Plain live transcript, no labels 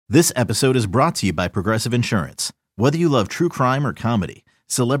This episode is brought to you by Progressive Insurance. Whether you love true crime or comedy,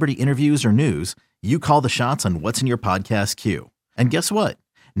 celebrity interviews or news, you call the shots on what's in your podcast queue. And guess what?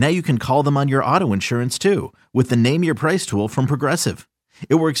 Now you can call them on your auto insurance too with the Name Your Price tool from Progressive.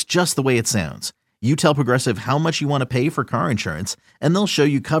 It works just the way it sounds. You tell Progressive how much you want to pay for car insurance, and they'll show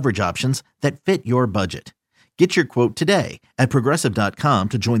you coverage options that fit your budget. Get your quote today at Progressive.com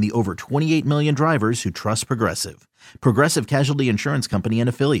to join the over 28 million drivers who trust Progressive. Progressive Casualty Insurance Company and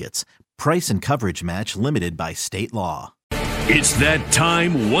Affiliates. Price and coverage match limited by state law. It's that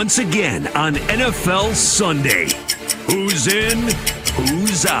time once again on NFL Sunday. Who's in?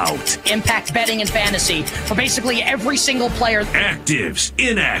 Who's out? Impact betting and fantasy for basically every single player. Actives,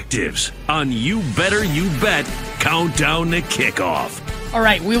 inactives on You Better You Bet Countdown to Kickoff. All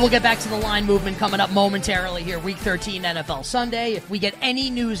right, we will get back to the line movement coming up momentarily here, Week 13 NFL Sunday. If we get any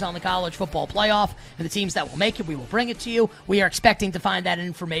news on the college football playoff and the teams that will make it, we will bring it to you. We are expecting to find that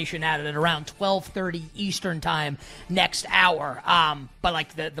information out at around 12:30 Eastern time next hour. But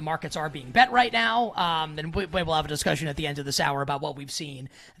like the markets are being bet right now, and we will have a discussion at the end of this hour about what we've seen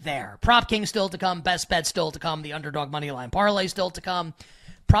there. Prop King still to come, best bet still to come, the underdog moneyline parlay still to come.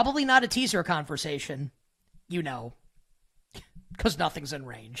 Probably not a teaser conversation, you know, because nothing's in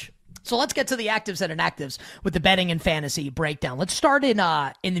range. So let's get to the actives and inactives with the betting and fantasy breakdown. Let's start in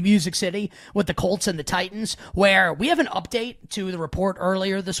the Music City with the Colts and the Titans, where we have an update to the report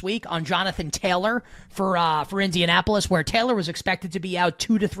earlier this week on Jonathan Taylor for Indianapolis, where Taylor was expected to be out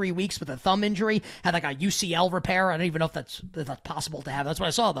 2 to 3 weeks with a thumb injury, had like a UCL repair. I don't even know if that's possible to have. That's what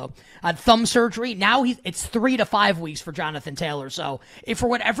I saw though. Thumb surgery. Now it's 3 to 5 weeks for Jonathan Taylor. So if for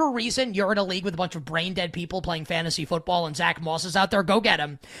whatever reason you're in a league with a bunch of brain dead people playing fantasy football and Zach Moss is out there, go get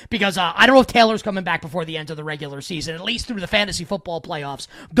him, because I don't know if Taylor's coming back before the end of the regular season, at least through the fantasy football playoffs.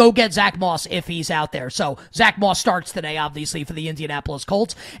 Go get Zach Moss if he's out there. So Zach Moss starts today, obviously, for the Indianapolis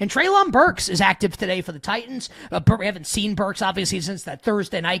Colts. And Treylon Burks is active today for the Titans. We haven't seen Burks, obviously, since that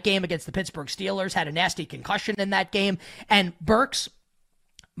Thursday night game against the Pittsburgh Steelers. Had a nasty concussion in that game. And Burks,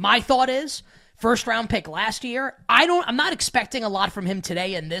 my thought is, first round pick last year. I'm not expecting a lot from him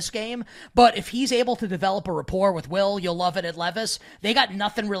today in this game, but if he's able to develop a rapport with Will, you'll love it at Levis. They got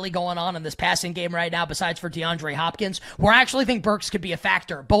nothing really going on in this passing game right now besides for DeAndre Hopkins, where I actually think Burks could be a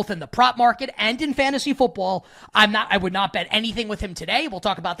factor both in the prop market and in fantasy football. I would not bet anything with him today. We'll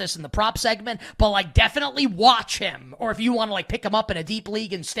talk about this in the prop segment, but like definitely watch him. Or if you want to like pick him up in a deep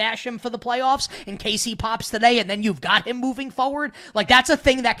league and stash him for the playoffs in case he pops today and then you've got him moving forward, like that's a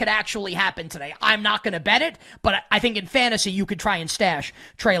thing that could actually happen today. I'm not going to bet it, but I think in fantasy you could try and stash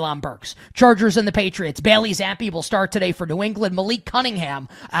Treylon Burks. Chargers and the Patriots. Bailey Zappi will start today for New England. Malik Cunningham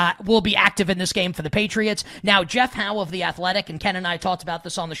will be active in this game for the Patriots. Now, Jeff Howe of The Athletic, and Ken and I talked about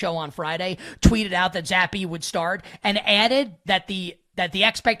this on the show on Friday, tweeted out that Zappi would start and added that the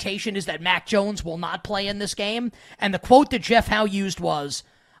expectation is that Mac Jones will not play in this game. And the quote that Jeff Howe used was,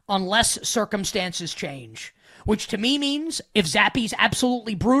 "Unless circumstances change." Which to me means if Zappi's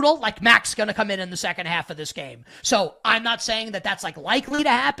absolutely brutal, like Mac's going to come in the second half of this game. So I'm not saying that that's like likely to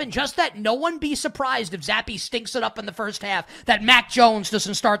happen, just that no one be surprised if Zappi stinks it up in the first half, that Mac Jones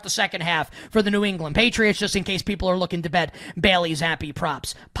doesn't start the second half for the New England Patriots, just in case people are looking to bet Bailey Zappi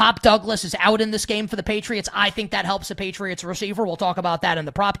props. Pop Douglas is out in this game for the Patriots. I think that helps the Patriots receiver. We'll talk about that in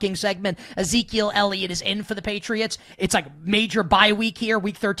the Prop King segment. Ezekiel Elliott is in for the Patriots. It's like major bye week here,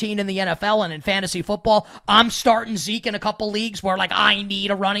 week 13 in the NFL and in fantasy football. I'm starting Zeke in a couple leagues where like I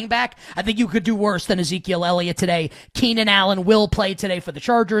need a running back. I think you could do worse than Ezekiel Elliott today. Keenan Allen will play today for the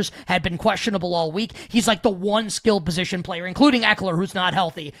Chargers, had been questionable all week. He's like the one skilled position player, including Eckler, who's not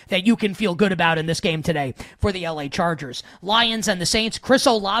healthy, that you can feel good about in this game today for the LA Chargers. Lions and the Saints. Chris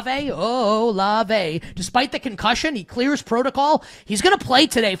Olave, despite the concussion, he clears protocol. He's going to play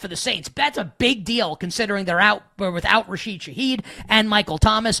today for the Saints. That's a big deal considering they're out without Rashid Shaheed and Michael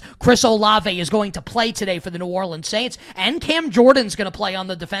Thomas. Chris Olave is going to play today for the New Orleans Saints, and Cam Jordan's going to play on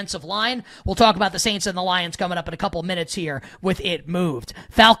the defensive line. We'll talk about the Saints and the Lions coming up in a couple minutes here with It Moved.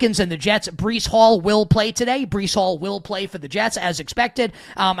 Falcons and the Jets. Breece Hall will play today. Breece Hall will play for the Jets as expected,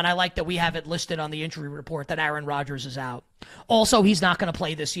 and I like that we have it listed on the injury report that Aaron Rodgers is out. Also, he's not going to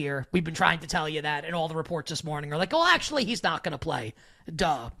play this year. We've been trying to tell you that, and all the reports this morning are like, oh, actually, he's not going to play.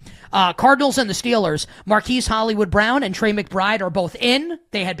 Duh. Cardinals and the Steelers. Marquise Hollywood-Brown and Trey McBride are both in.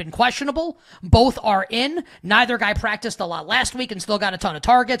 They had been questionable. Both are in. Neither guy practiced a lot last week and still got a ton of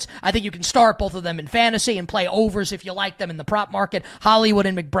targets. I think you can start both of them in fantasy and play overs if you like them in the prop market. Hollywood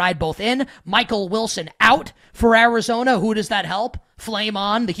and McBride both in. Michael Wilson out for Arizona. Who does that help? Flame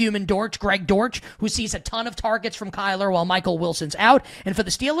on, the human Dortch, Greg Dortch, who sees a ton of targets from Kyler while Michael Wilson's out. And for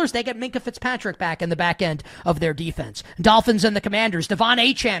the Steelers, they get Minkah Fitzpatrick back in the back end of their defense. Dolphins and the Commanders, Devon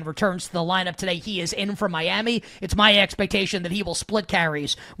Achane returns to the lineup today. He is in from Miami. It's my expectation that he will split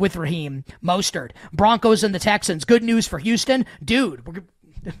carries with Raheem Mostert. Broncos and the Texans, good news for Houston. Dude,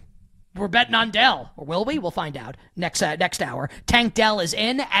 we're betting on Dell. Or will we? We'll find out next hour. Tank Dell is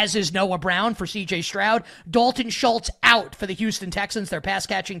in, as is Noah Brown for C.J. Stroud. Dalton Schultz out for the Houston Texans, their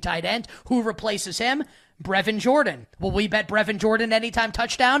pass-catching tight end. Who replaces him? Brevin Jordan. Will we bet Brevin Jordan anytime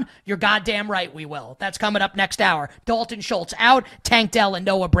touchdown? You're goddamn right we will. That's coming up next hour. Dalton Schultz out, Tank Dell and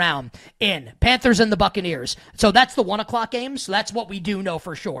Noah Brown in. Panthers and the Buccaneers. So that's the 1 o'clock games. So that's what we do know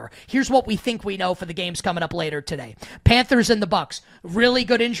for sure. Here's what we think we know for the games coming up later today. Panthers and the Bucs. Really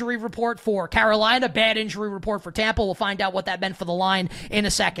good injury report for Carolina. Bad injury report for Tampa. We'll find out what that meant for the line in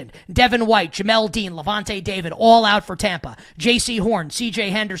a second. Devin White, Jamel Dean, Levante David, all out for Tampa. J.C. Horn, C.J.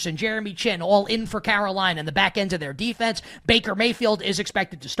 Henderson, Jeremy Chin, all in for Carolina. And the back end of their defense. Baker Mayfield is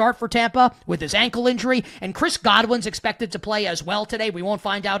expected to start for Tampa with his ankle injury, and Chris Godwin's expected to play as well today. We won't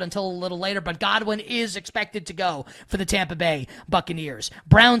find out until a little later, but Godwin is expected to go for the Tampa Bay Buccaneers.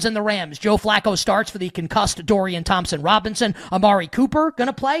 Browns and the Rams. Joe Flacco starts for the concussed Dorian Thompson-Robinson. Amari Cooper going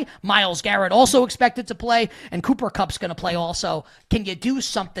to play. Myles Garrett also expected to play, and Cooper Kupp's going to play also. Can you do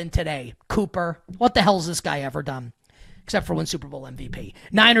something today, Cooper? What the hell's this guy ever done? Except for win Super Bowl MVP.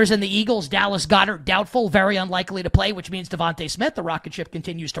 Niners and the Eagles, Dallas Goedert doubtful, very unlikely to play, which means Devontae Smith, the rocket ship,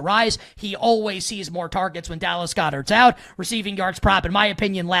 continues to rise. He always sees more targets when Dallas Goedert's out. Receiving yards prop, in my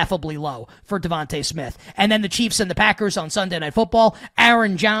opinion, laughably low for Devontae Smith. And then the Chiefs and the Packers on Sunday Night Football.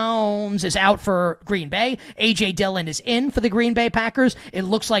 Aaron Jones is out for Green Bay. A.J. Dillon is in for the Green Bay Packers. It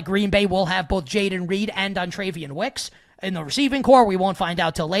looks like Green Bay will have both Jaden Reed and Dontrevion Wicks in the receiving core. We won't find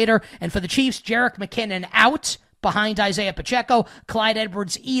out till later. And for the Chiefs, Jerick McKinnon out behind Isaiah Pacheco. Clyde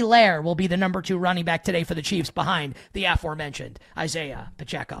Edwards-Helaire will be the number 2 running back today for the Chiefs behind the aforementioned Isaiah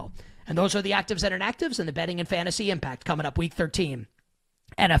Pacheco. And those are the actives and inactives and the betting and fantasy impact coming up week 13.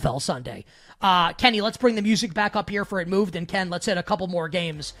 NFL Sunday. Kenny, let's bring the music back up here for It Moved. And Ken, let's hit a couple more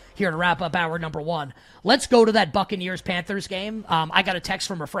games here to wrap up hour number 1. Let's go to that Buccaneers-Panthers game. I got a text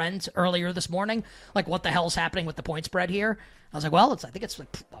from a friend earlier this morning, like, what the hell's happening with the point spread here? I was like, well, I think it's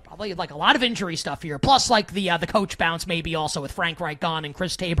probably like a lot of injury stuff here. Plus, like the coach bounce maybe also with Frank Reich gone and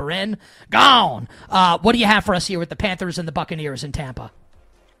Chris Tabor in. Gone! What do you have for us here with the Panthers and the Buccaneers in Tampa?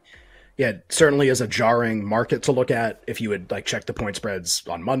 Yeah, it certainly is a jarring market to look at if you would like check the point spreads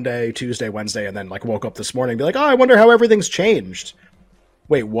on Monday, Tuesday, Wednesday, and then like woke up this morning and be like, oh, I wonder how everything's changed.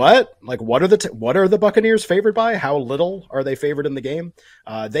 Wait, what? Like, what are the Buccaneers favored by? How little are they favored in the game?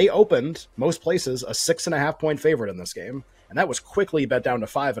 They opened most places a 6.5 point favorite in this game, and that was quickly bet down to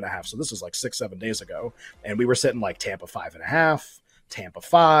 5.5. So this was like 6-7 days ago, and we were sitting like Tampa 5.5. Tampa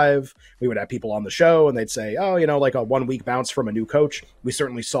 5. We would have people on the show and they'd say, oh, like a 1 week bounce from a new coach. We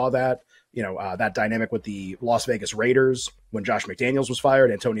certainly saw that, that dynamic with the Las Vegas Raiders when Josh McDaniels was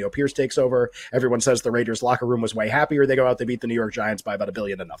fired, Antonio Pierce takes over. Everyone says the Raiders locker room was way happier. They go out, they beat the New York Giants by about $1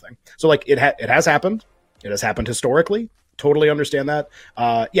 billion to nothing. So like it has happened. It has happened historically. Totally understand that.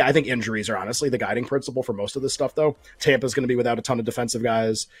 I think injuries are honestly the guiding principle for most of this stuff, though. Tampa's going to be without a ton of defensive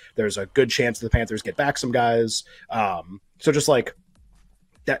guys. There's a good chance the Panthers get back some guys. So just like,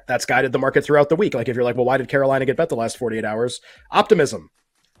 that's guided the market throughout the week. Like if you're like, well, why did Carolina get bet the last 48 hours? Optimism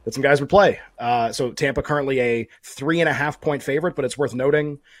that some guys would play. So Tampa currently a 3.5 point favorite, but it's worth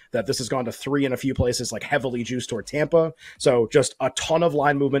noting that this has gone to 3 in a few places, like heavily juiced toward Tampa. So just a ton of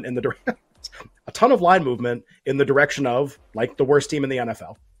line movement in the direction of like the worst team in the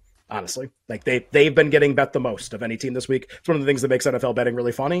NFL. Honestly, like they've been getting bet the most of any team this week. It's one of the things that makes NFL betting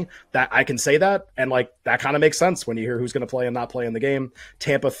really funny. That I can say that, and like that kind of makes sense when you hear who's going to play and not play in the game.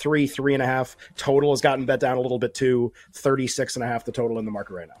 Tampa 3.5 total has gotten bet down a little bit too. 36.5 the total in the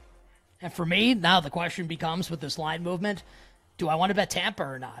market right now. And for me, now the question becomes with this line movement: do I want to bet Tampa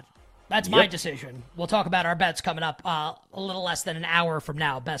or not? That's my decision. We'll talk about our bets coming up a little less than an hour from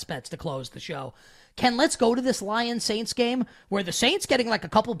now. Best bets to close the show. Ken, let's go to this Lions-Saints game where the Saints getting like a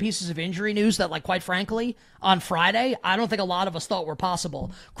couple of pieces of injury news that, like, quite frankly, on Friday, I don't think a lot of us thought were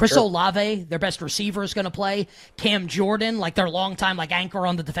possible. Chris Olave, their best receiver, is going to play. Cam Jordan, like their longtime like anchor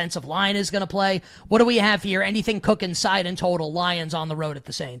on the defensive line, is going to play. What do we have here? Anything cooking side and total Lions on the road at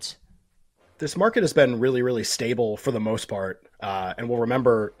the Saints? this market has been really, really stable for the most part. And we'll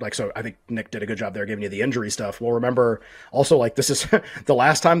remember, so I think Nick did a good job there giving you the injury stuff. We'll remember also, this is the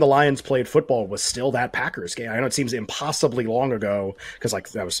last time the Lions played football was still that Packers game. I know it seems impossibly long ago because,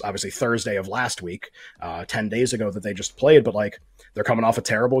 that was obviously Thursday of last week, 10 days ago that they just played. But, they're coming off a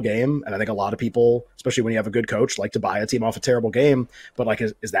terrible game. And I think a lot of people, especially when you have a good coach, like to buy a team off a terrible game. But,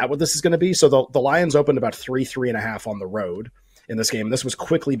 is that what this is going to be? So the Lions opened about 3.5 on the road in this game. This was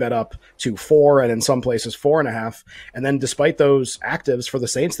quickly bet up to 4 and in some places 4.5. And then despite those actives for the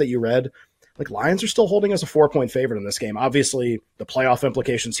Saints that you read, Lions are still holding as a 4-point favorite in this game. Obviously, the playoff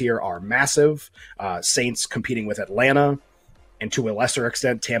implications here are massive. Saints competing with Atlanta and to a lesser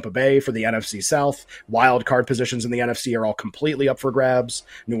extent Tampa Bay for the NFC South. Wild card positions in the NFC are all completely up for grabs.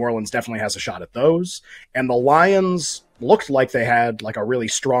 New Orleans definitely has a shot at those. And the Lions looked like they had a really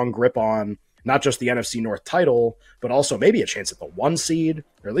strong grip on not just the NFC North title, but also maybe a chance at the 1 seed,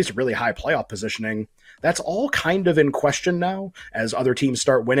 or at least really high playoff positioning. That's all kind of in question now as other teams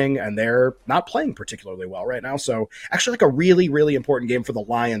start winning, and they're not playing particularly well right now. So actually a really, really important game for the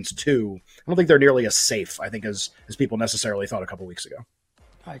Lions too. I don't think they're nearly as safe, I think, as people necessarily thought a couple weeks ago.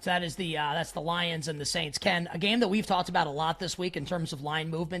 All right, so that is that's the Lions and the Saints. Ken, a game that we've talked about a lot this week in terms of line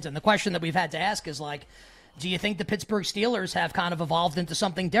movement, and the question that we've had to ask is do you think the Pittsburgh Steelers have kind of evolved into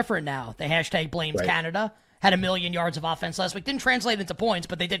something different now? They #blames right. Canada, had 1 million yards of offense last week. Didn't translate into points,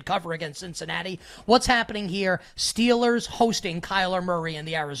 but they did cover against Cincinnati. What's happening here? Steelers hosting Kyler Murray and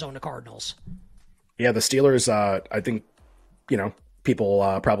the Arizona Cardinals. Yeah, the Steelers, I think,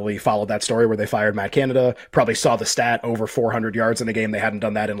 people probably followed that story where they fired Matt Canada, probably saw the stat over 400 yards in a game. They hadn't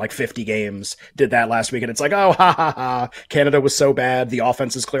done that in 50 games, did that last week. And it's oh, ha, ha, ha. Canada was so bad. The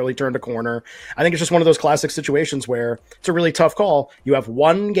offense has clearly turned a corner. I think it's just one of those classic situations where it's a really tough call. You have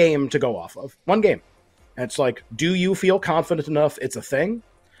one game to go off of, one game. And it's do you feel confident enough it's a thing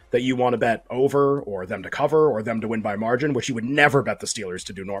that you want to bet over or them to cover or them to win by margin, which you would never bet the Steelers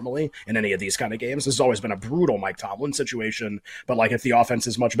to do normally in any of these kind of games? This has always been a brutal Mike Tomlin situation. But if the offense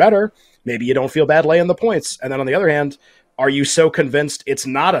is much better, maybe you don't feel bad laying the points. And then on the other hand, are you so convinced it's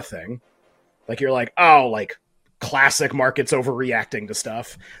not a thing? You're classic markets overreacting to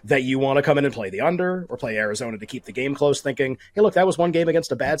stuff that you want to come in and play the under or play Arizona to keep the game close, thinking, hey, look, that was one game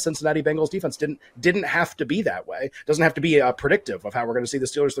against a bad Cincinnati Bengals defense. Didn't have to be that way. Doesn't have to be predictive of how we're going to see the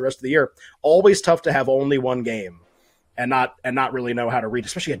Steelers the rest of the year. Always tough to have only one game and not really know how to read,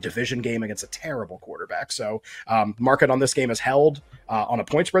 especially a division game against a terrible quarterback. So market on this game is held on a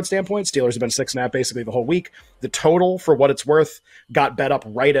point spread standpoint. Steelers have been 6.5 basically the whole week. The total, for what it's worth, got bet up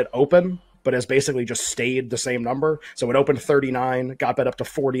right at open, but has basically just stayed the same number. So it opened 39, got bet up to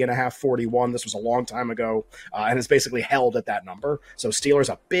 40.5, 41. This was a long time ago, and it's basically held at that number. So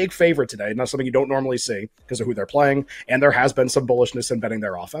Steelers a big favorite today, not something you don't normally see because of who they're playing, and there has been some bullishness in betting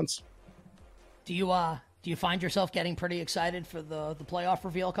their offense. Do you find yourself getting pretty excited for the playoff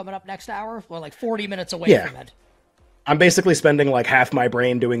reveal coming up next hour? We're 40 minutes away from it. I'm basically spending half my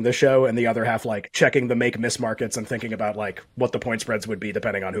brain doing this show and the other half checking the make-miss markets and thinking about what the point spreads would be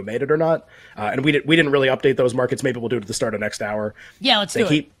depending on who made it or not. And we didn't really update those markets. Maybe we'll do it at the start of next hour. Yeah, let's do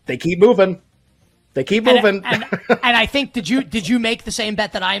it. They keep moving. They keep moving. And I think did you make the same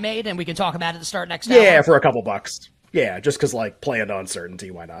bet that I made? And we can talk about it at the start next hour. Yeah, for a couple bucks. Yeah, just because playing on uncertainty,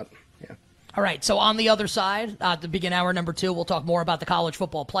 why not? Yeah. All right, so on the other side, to begin hour number 2, we'll talk more about the college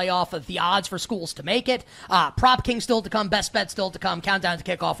football playoff, the odds for schools to make it. Prop King still to come, best bet still to come. Countdown to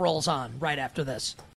kickoff rolls on right after this.